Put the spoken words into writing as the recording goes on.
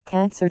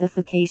CKAD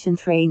certification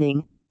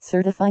training,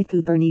 Certified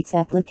Kubernetes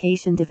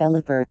Application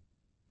Developer.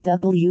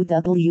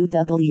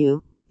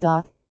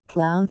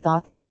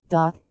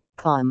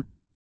 www.cloud.com.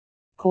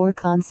 Core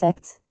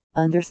concepts,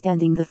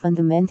 understanding the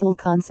fundamental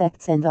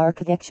concepts and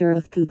architecture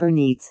of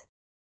Kubernetes.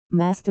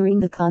 Mastering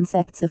the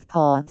concepts of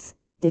pods,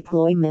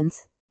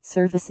 deployments,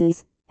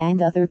 services,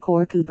 and other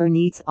core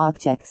Kubernetes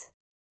objects.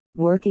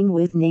 Working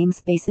with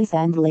namespaces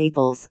and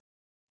labels.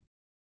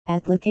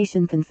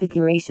 Application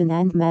configuration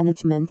and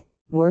management,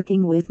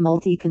 working with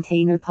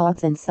multi-container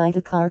pods and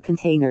sidecar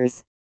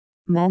containers.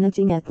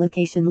 Managing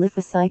application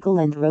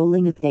lifecycle and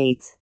rolling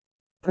updates.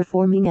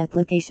 Performing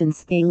application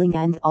scaling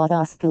and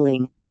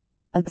auto-scaling.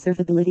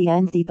 Observability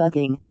and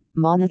debugging,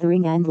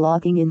 monitoring and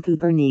logging in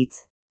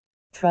Kubernetes.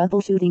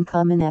 Troubleshooting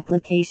common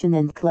application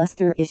and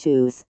cluster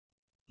issues.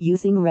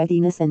 Using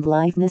readiness and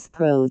liveness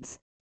probes.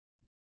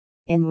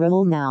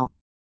 Enroll now.